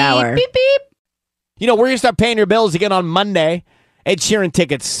back. Rush hour. Beep beep. You know, we're going to start paying your bills again on Monday. Ed Sheeran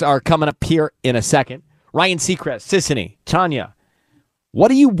tickets are coming up here in a second. Ryan Seacrest, Sissany, Tanya,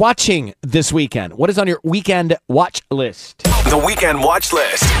 what are you watching this weekend? What is on your weekend watch list? The weekend watch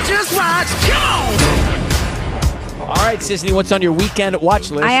list. Just watch. All right, Sissany, what's on your weekend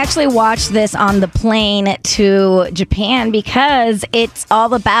watch list? I actually watched this on the plane to Japan because it's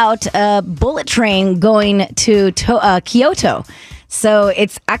all about a bullet train going to Kyoto. So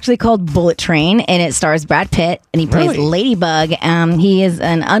it's actually called Bullet Train, and it stars Brad Pitt, and he plays Ladybug. He is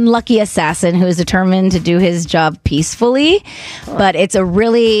an unlucky assassin who is determined to do his job peacefully, but it's a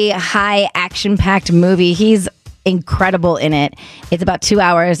really high action-packed movie. He's incredible in it. It's about 2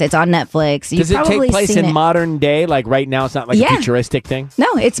 hours. It's on Netflix. Does it take place in modern day? Like right now, it's not like a futuristic thing? No,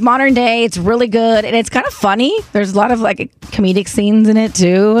 it's modern day. It's really good, and it's kind of funny. There's a lot of like comedic scenes in it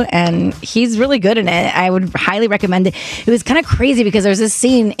too, and he's really good in it. I would highly recommend it. It was kind of crazy because there's this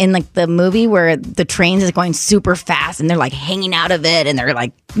scene in like the movie where the train is going super fast, and they're like hanging out of it, and they're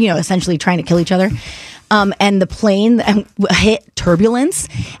like, you know, essentially trying to kill each other. And the plane hit turbulence,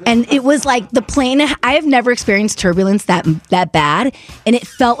 and it was like the plane. I have never experienced turbulence that bad, and it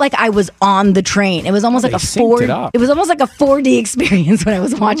felt like I was on the train. It was almost like a 4D. It was almost like a 4D experience when I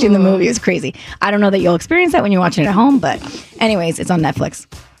was watching the movie. It was crazy. I don't know that you'll experience that when you're watching it at home, but anyways, it's on Netflix.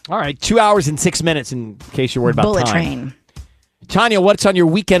 All right, 2 hours and 6 minutes in case you're worried about Bullet time. Train. Tanya, what's on your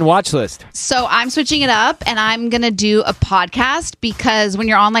weekend watch list? So I'm switching it up, and I'm going to do a podcast because when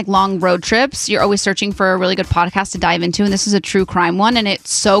you're on like long road trips, you're always searching for a really good podcast to dive into. And this is a true crime one, and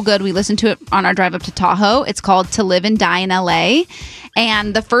it's so good. We listened to it on our drive up to Tahoe. It's called To Live and Die in LA.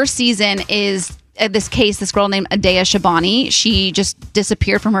 And the first season is this case, this girl named Adea Shabani. She just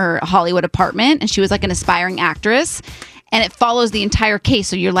disappeared from her Hollywood apartment, and she was like an aspiring actress. And it follows the entire case.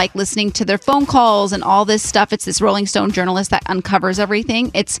 So you're like listening to their phone calls and all this stuff. It's this Rolling Stone journalist that uncovers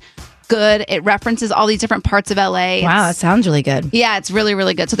everything. It's good. It references all these different parts of LA. Wow, it sounds really good. Yeah, it's really,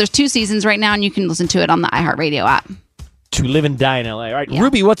 really good. So there's 2 seasons right now, and you can listen to it on the iHeartRadio app. To Live and Die in LA. All right,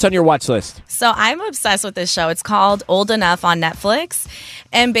 Ruby, what's on your watch list? So I'm obsessed with this show. It's called Old Enough on Netflix.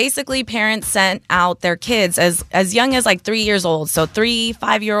 And basically parents sent out their kids as young as like 3 years old. So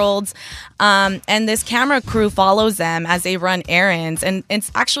 3-5-year-olds. And this camera crew follows them as they run errands. And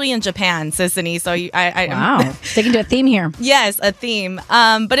it's actually in Japan, Sissany. So Wow. Sticking to a theme here. Yes, a theme.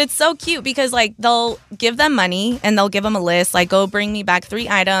 But it's so cute because like they'll give them money and they'll give them a list, like go bring me back 3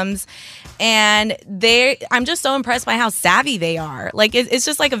 items. And I'm just so impressed by how savvy they are. Like it's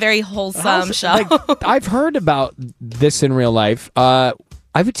just like a very wholesome show. Like, I've heard about this in real life.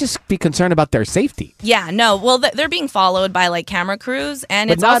 I would just be concerned about their safety. Yeah, no. Well, they're being followed by like camera crews, and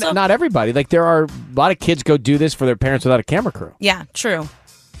But it's not, also not everybody. Like there are a lot of kids go do this for their parents without a camera crew. Yeah, true.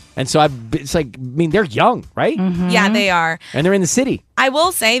 And so it's like, I mean, they're young, right? Yeah, they are. And they're in the city. I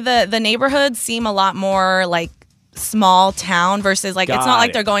will say the neighborhoods seem a lot more like small town versus like it's Got not like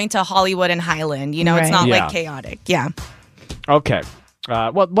it. they're going to Hollywood and Highland. You know, it's Right. not Yeah. like chaotic. Yeah. Okay.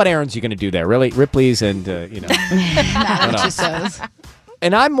 What errands are you going to do there? Really? Ripley's and, you know. Not what what she else? says.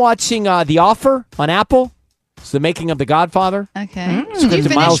 And I'm watching The Offer on Apple. It's the making of The Godfather. Okay. It's Did you good to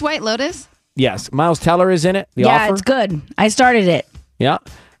finish Miles- White Lotus? Yes. Miles Teller is in it. The Yeah, Offer. it's good. I started it. Yeah.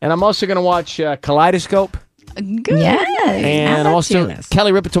 And I'm also going to watch Kaleidoscope. Good. Yes. And I'm also,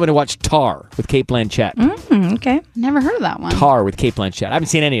 Kelly Ripa told me to watch Tar with Kate Blanchett. Okay. Never heard of that one. Tar with Kate Blanchett. I haven't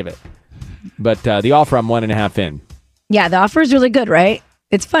seen any of it. But The Offer, I'm 1.5 in. Yeah, The Offer is really good, right?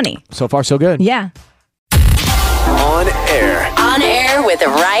 It's funny. So far, so good. Yeah. On air. On air with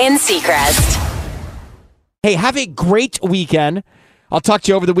Ryan Seacrest. Hey, have a great weekend. I'll talk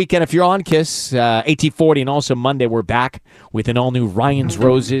to you over the weekend if you're on KISS, AT40, and also Monday we're back with an all-new Ryan's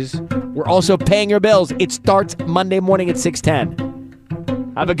Roses. We're also paying your bills. It starts Monday morning at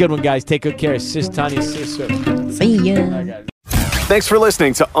 6:10. Have a good one, guys. Take good care. Sis Tanya, sis. See ya. Thanks for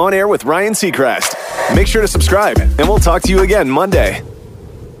listening to On Air with Ryan Seacrest. Make sure to subscribe, and we'll talk to you again Monday.